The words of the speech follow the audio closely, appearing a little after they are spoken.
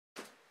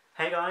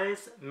Hey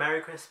guys, Merry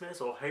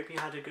Christmas, or hope you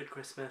had a good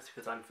Christmas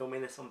because I'm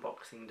filming this on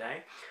Boxing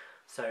Day.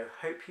 So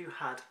hope you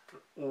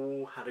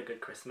all had a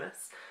good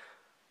Christmas.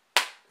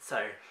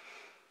 So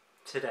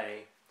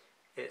today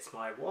it's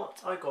my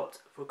what I got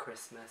for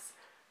Christmas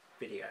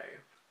video.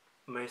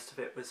 Most of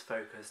it was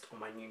focused on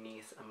my new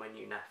niece and my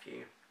new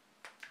nephew.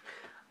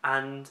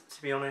 And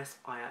to be honest,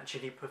 I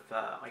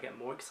get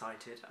more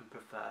excited and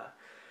prefer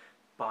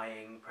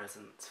buying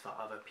presents for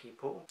other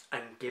people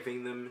and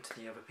giving them to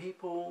the other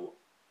people.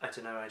 I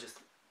don't know,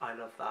 I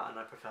love that, and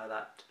I prefer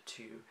that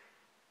to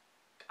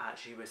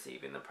actually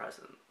receiving the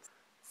presents.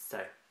 So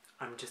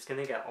I'm just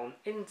going to get on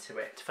into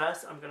it.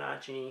 First I'm going to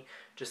actually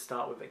just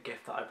start with a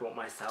gift that I bought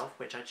myself,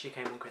 which actually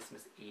came on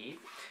Christmas Eve.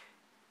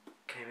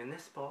 Came in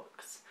this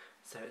box,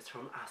 so it's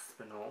from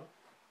Aspinall.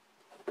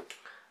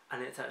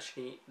 And it's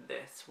actually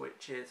this,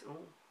 which is, oh,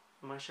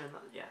 am I showing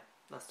that? Yeah,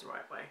 that's the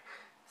right way.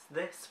 It's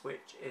this,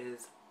 which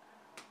is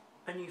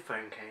a new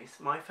phone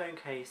case. My phone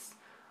case,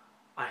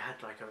 I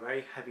had like a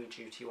very heavy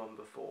duty one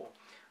before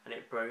and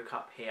it broke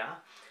up here,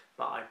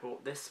 but I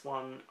bought this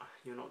one.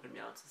 You're not going to be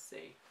able to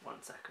see. 1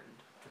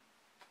 second.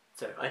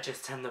 So I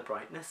just turned the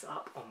brightness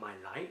up on my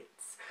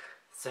lights,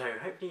 so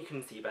hopefully you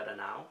can see better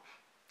now.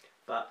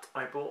 But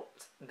I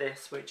bought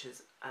this, which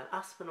is an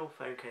Aspinall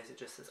phone case. It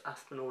just says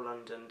Aspinall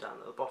London down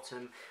at the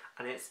bottom,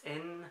 and it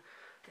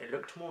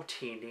looked more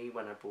tealy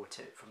when I bought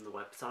it from the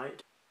website,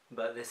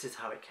 but this is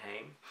how it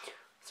came.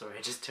 Sorry,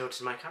 I just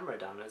tilted my camera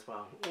down as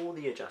well. All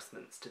the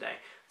adjustments today.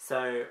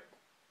 So,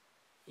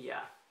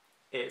 yeah,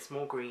 it's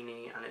more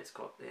greeny and it's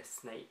got this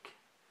snake.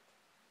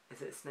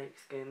 Is it snake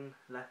skin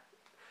left?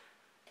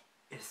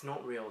 It's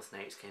not real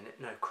snake skin.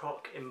 No,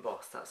 croc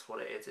embossed, that's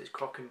what it is. It's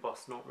croc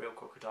embossed, not real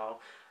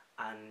crocodile.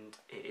 And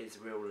it is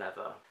real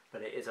leather.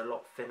 But it is a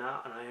lot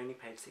thinner, and I only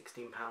paid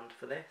 £16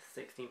 for this.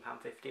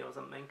 £16.50 or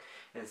something.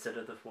 Instead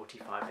of the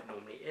 £45 it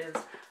normally is.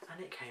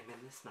 And it came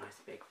in this nice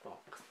big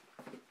box.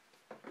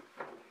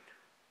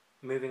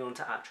 Moving on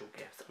to actual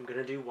gifts. I'm going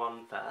to do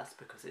one first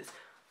because it's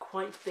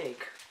quite big.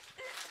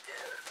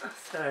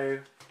 So,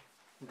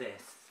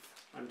 this.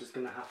 I'm just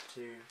going to have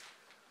to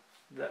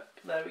look.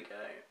 There we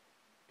go.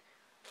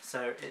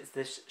 So, it's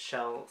this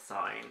shell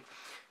sign.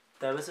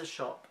 There was a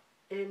shop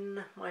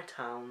in my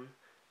town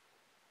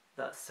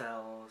that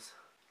sells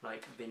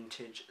like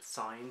vintage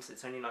signs.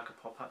 It's only like a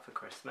pop-up for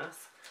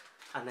Christmas.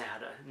 And they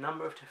had a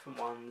number of different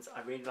ones.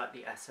 I really like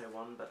the Esso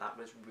one, but that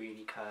was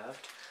really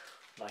curved.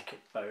 Like it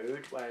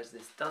bowed, whereas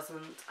this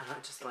doesn't, and I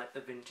just like the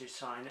vintage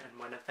sign. And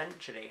when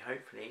eventually,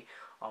 hopefully,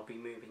 I'll be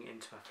moving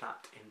into a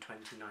flat in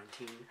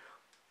 2019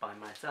 by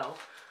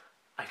myself,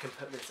 I can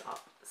put this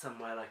up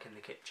somewhere like in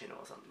the kitchen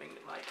or something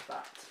like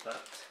that.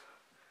 But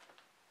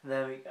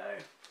there we go,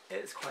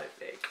 it's quite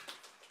big.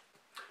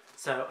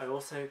 So I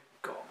also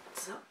got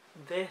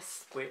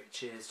this,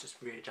 which is just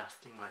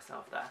readjusting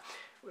myself there,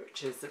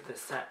 which is the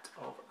set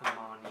of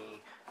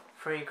Armani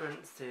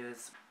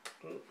fragrances.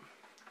 Ooh.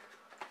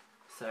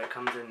 So it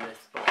comes in this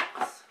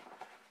box,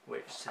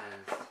 which says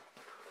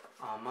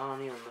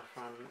Armani on the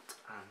front,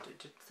 and it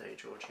did say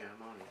Giorgio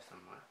Armani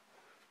somewhere.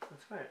 I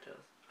swear it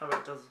does. Oh,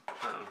 it does.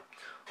 Oh.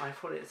 I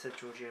thought it said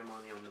Giorgio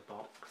Armani on the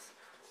box,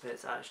 but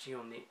it's actually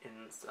on the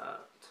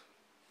insert.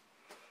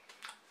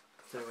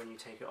 So when you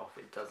take it off,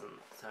 it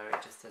doesn't. So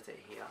it just says it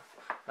here.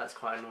 That's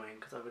quite annoying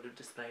because I would have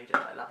displayed it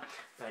like that.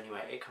 But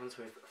anyway, it comes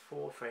with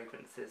 4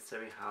 fragrances. So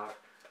we have,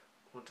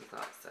 what does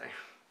that say?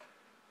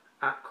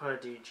 Acqua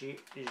di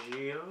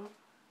Gio.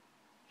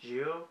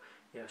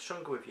 Yeah,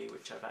 Stronger With You,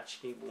 which I've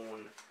actually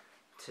worn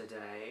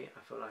today. I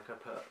feel like I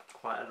put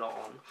quite a lot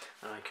on,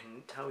 and I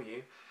can tell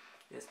you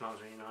it smells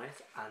really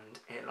nice and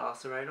it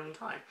lasts a very long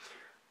time.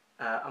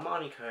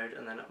 Armani code,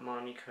 and then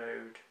Armani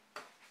code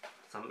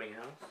something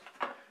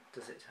else.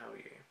 Does it tell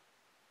you?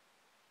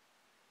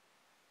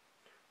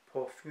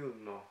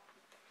 Profumo,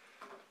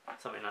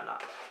 something like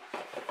that.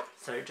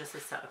 So just a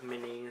set of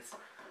minis.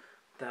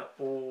 They're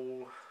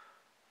all,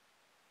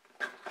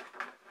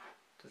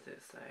 does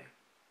it say?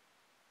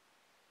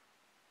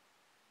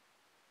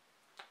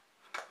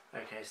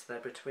 Okay, so they're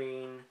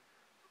between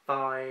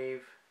 5,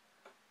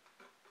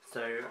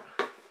 so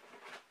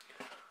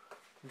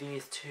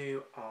these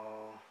two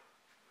are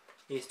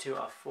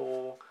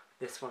 4,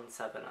 this one's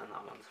 7 and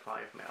that one's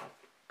 5ml.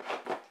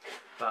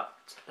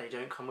 But they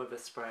don't come with a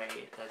spray,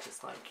 they're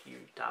just like you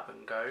dab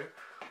and go.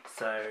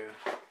 So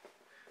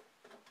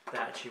they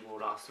actually will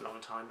last a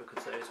long time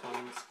because those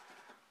ones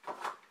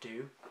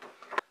do.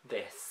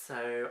 This,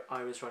 so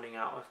I was running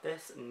out of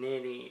this,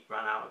 nearly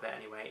ran out of it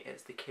anyway.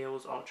 It's the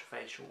Kiehl's Ultra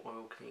Facial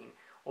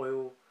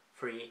Oil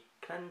Free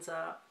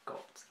Cleanser.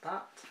 Got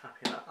that,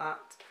 happy about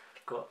that.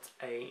 Got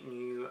a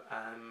new,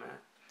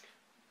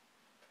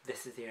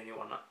 this is the only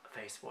one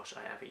face wash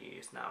I ever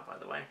use now, by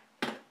the way.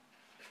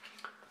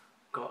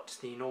 Got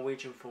the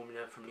Norwegian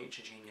formula from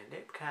Neutrogena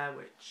Lip Care,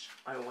 which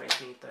I always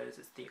need those,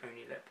 it's the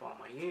only lip balm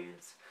I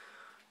use.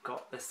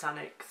 Got the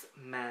Sanix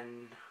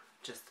Men,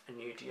 just a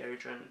new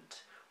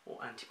deodorant, or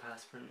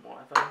antiperspirant,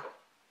 whatever.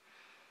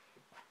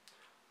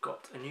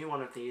 Got a new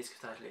one of these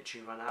because I'd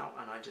literally run out,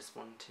 and I just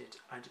wanted,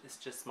 it's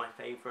just my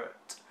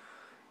favourite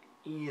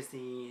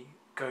easy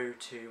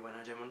go-to when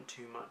I don't want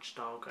too much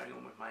style going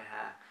on with my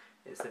hair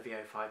is the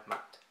VO5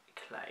 Matte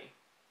Clay.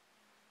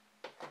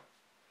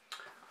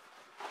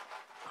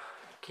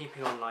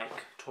 Keeping on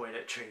like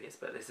toiletries,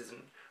 but this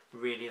isn't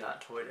really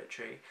that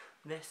toiletry.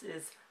 This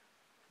is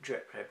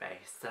Driplo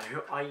base, so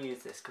I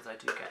use this because I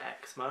do get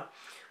eczema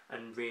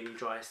and really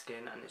dry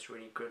skin, and it's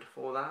really good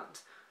for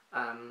that.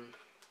 And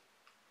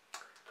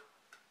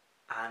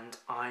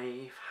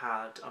I'm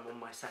on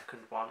my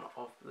second one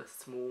of the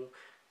small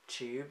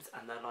tubes,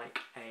 and they're like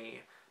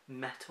a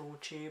metal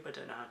tube, I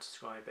don't know how to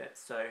describe it,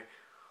 so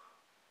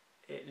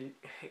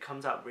it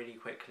comes out really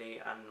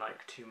quickly and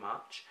like too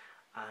much,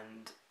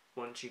 and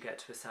once you get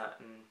to a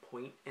certain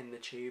point in the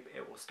tube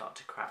it will start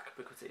to crack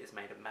because it is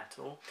made of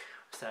metal.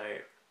 So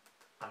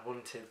I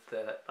wanted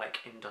the like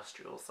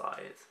industrial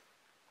size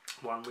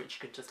one, which you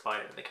could just buy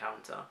over the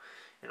counter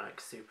in like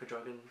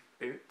Superdrug and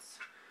Boots.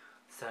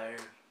 So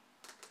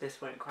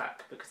this won't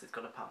crack because it's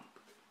got a pump.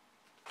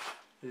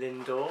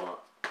 Lindor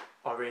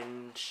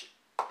orange,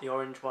 the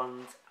orange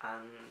ones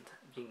and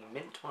the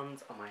mint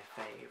ones are my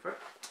favourite.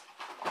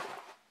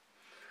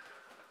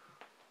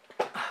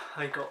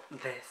 I got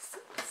this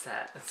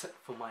set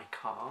for my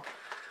car,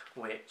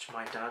 which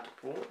my dad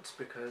bought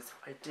because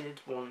I did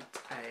want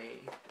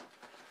a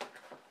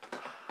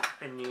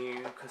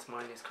new, because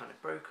mine is kind of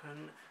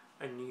broken,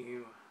 a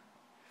new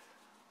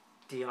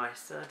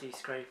de-icer,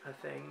 de-scraper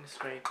thing,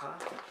 scraper.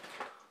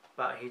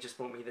 But he just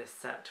bought me this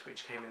set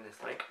which came in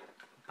this like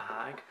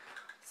bag.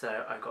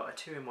 So I got a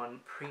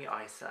 2-in-1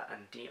 pre-icer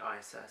and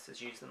de-icer, so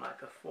it's used the night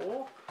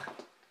before.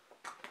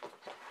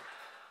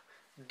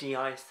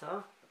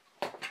 De-icer,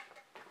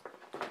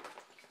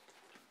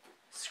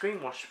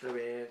 screen wash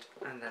fluid,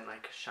 and then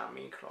like a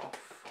chamois cloth,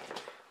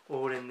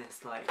 all in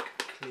this like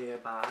clear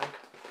bag,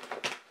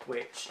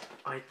 which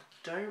I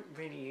don't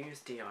really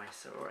use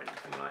de-icer or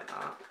anything like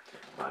that,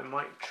 but I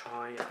might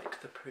try like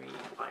the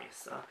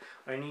pre-icer.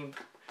 I only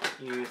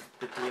use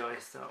the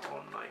de-icer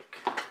on like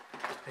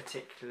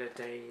particular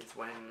days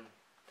when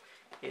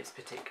it's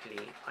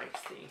particularly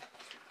icy,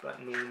 but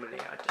normally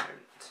I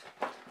don't.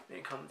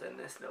 It comes in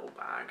this little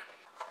bag.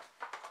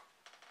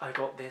 I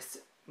got this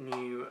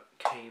new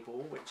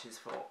cable which is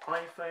for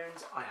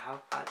iPhones. I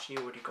have actually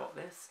already got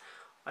this.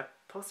 I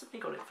possibly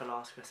got it for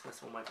last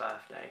Christmas or my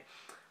birthday,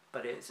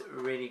 but it's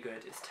really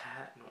good. It's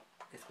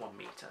 1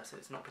 meter, so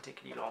it's not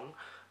particularly long,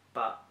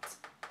 but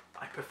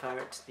I prefer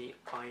it to the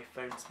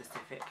iPhone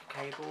specific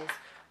cables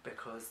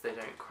because they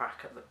don't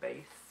crack at the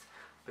base,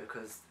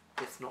 because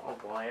it's not a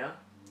wire.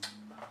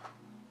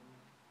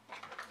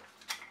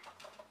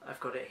 I've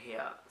got it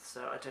here,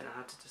 so I don't know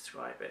how to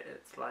describe it.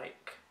 It's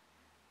like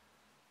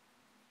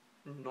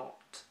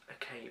not a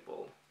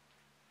cable.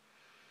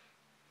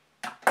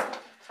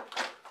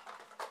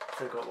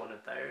 So I got one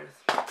of those.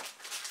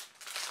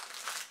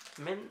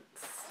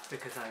 Mints,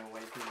 because I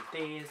always need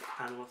these,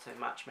 and also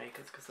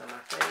matchmakers because they're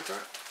my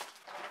favourite.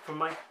 From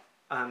my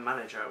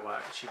manager at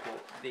work, she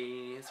bought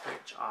these,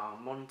 which are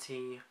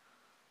Monty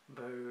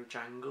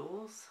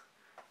Bojangles,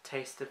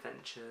 Taste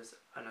Adventures,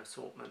 an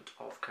assortment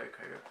of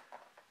cocoa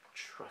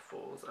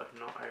truffles. I've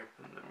not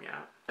opened them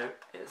yet. So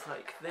it's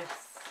like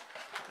this,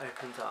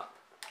 opens up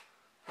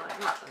like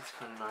that. That's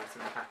kind of nice,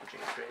 and the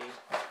packaging is really,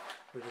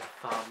 really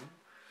fun.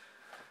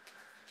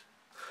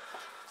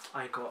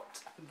 I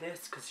got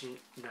this because you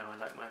know I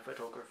like my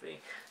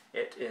photography.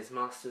 It is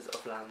Masters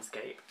of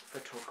Landscape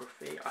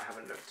Photography. I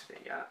haven't looked at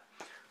it yet,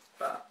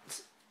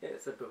 but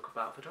it's a book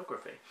about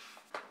photography.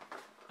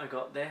 I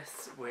got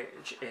this,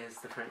 which is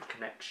the French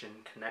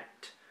Connection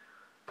Connect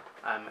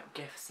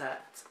gift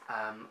set.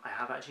 I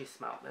have actually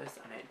smelt this,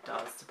 and it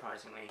does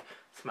surprisingly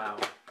smell,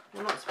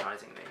 well, not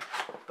surprisingly,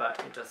 but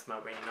it does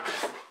smell really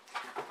nice.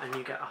 And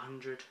you get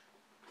 100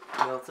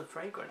 mils of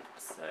fragrance,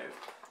 so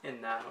in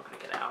there, I'm not going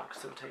to get it out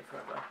because it will take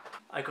forever.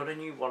 I got a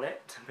new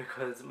wallet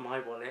because my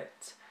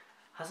wallet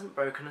hasn't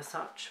broken as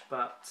such,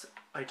 but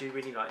I do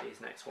really like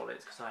these Next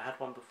wallets because I had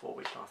one before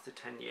which lasted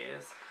 10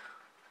 years.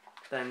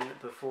 Then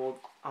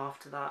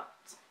after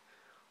that,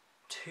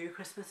 2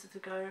 Christmases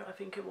ago I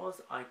think it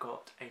was, I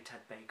got a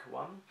Ted Baker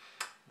one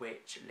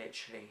which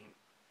literally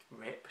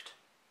ripped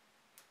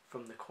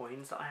from the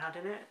coins that I had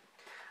in it.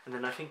 And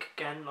then I think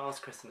again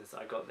last Christmas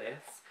I got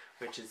this,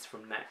 which is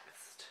from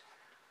Next.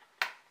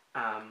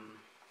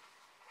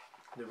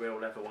 The real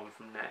leather one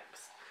from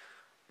Next,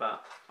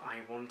 but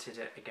I wanted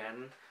it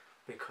again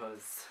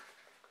because,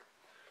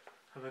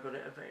 have I got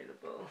it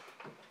available?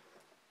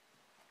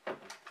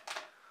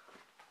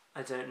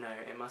 I don't know,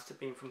 it must have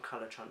been from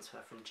colour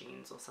transfer from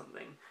jeans or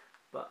something,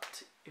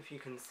 but if you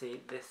can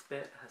see, this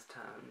bit has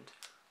turned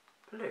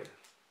blue,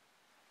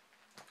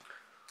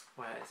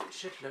 whereas it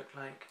should look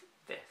like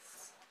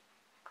this.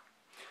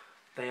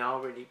 They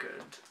are really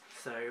good.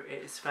 So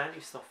it is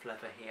fairly soft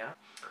leather here,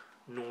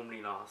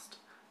 normally last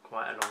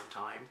quite a long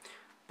time,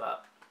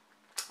 but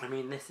I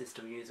mean this is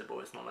still usable,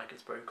 it's not like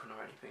it's broken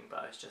or anything, but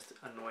I was just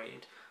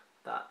annoyed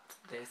that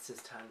this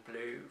has turned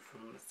blue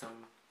from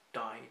some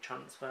dye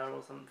transfer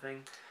or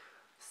something,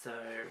 so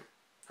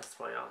that's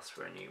why I asked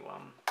for a new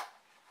one,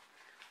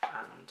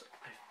 and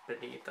I've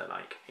believe they're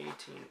like £18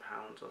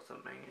 or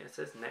something. It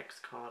says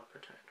Next Card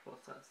Protect.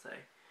 What's that say?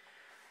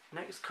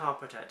 Next Card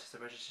Protect is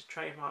a registered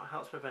trademark,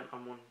 helps prevent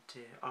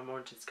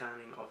unwarranted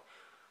scanning of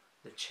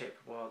the chip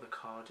while the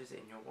card is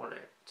in your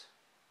wallet.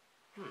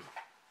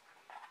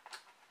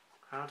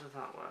 How does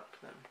that work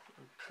then?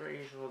 I'm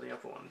pretty sure the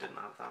other one didn't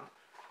have that.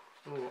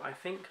 Oh, I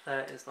think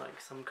there is like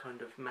some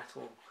kind of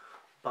metal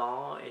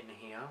bar in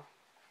here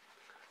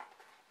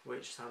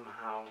which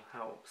somehow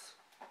helps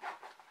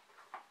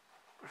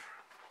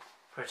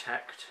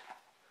protect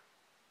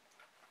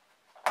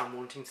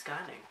unwanted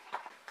scanning.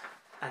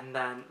 And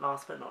then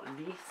last but not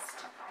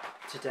least,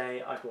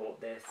 today I bought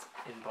this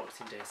in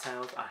Boxing Day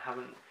sales. I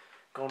haven't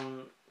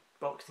gone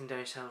Boxing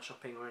Day sale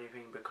shopping or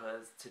anything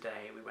because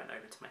today we went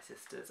over to my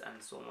sister's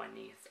and saw my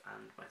niece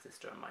and my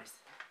sister and my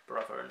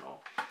brother-in-law,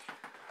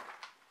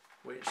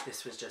 which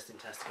this was just in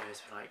Tesco's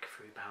for like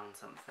 £3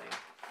 something.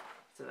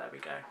 So there we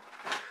go.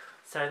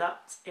 So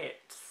that's it.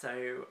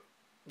 So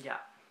yeah,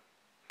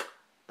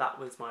 that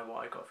was my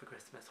what I got for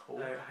Christmas haul.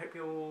 So I hope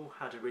you all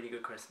had a really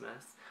good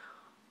Christmas.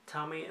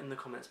 Tell me in the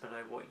comments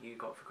below what you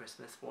got for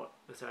Christmas.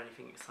 Was there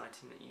anything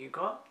exciting that you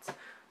got?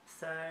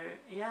 So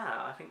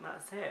yeah, I think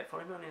that's it.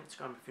 Follow me on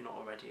Instagram if you're not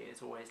already.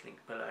 It's always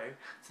linked below.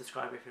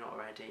 Subscribe if you're not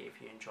already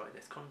if you enjoy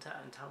this content,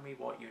 and tell me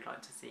what you'd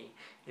like to see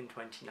in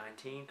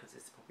 2019 because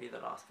this is probably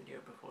the last video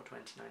before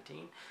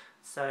 2019.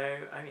 So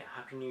oh yeah,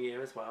 Happy New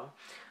Year as well,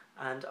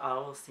 and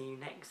I'll see you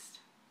next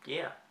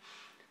year.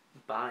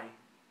 Bye.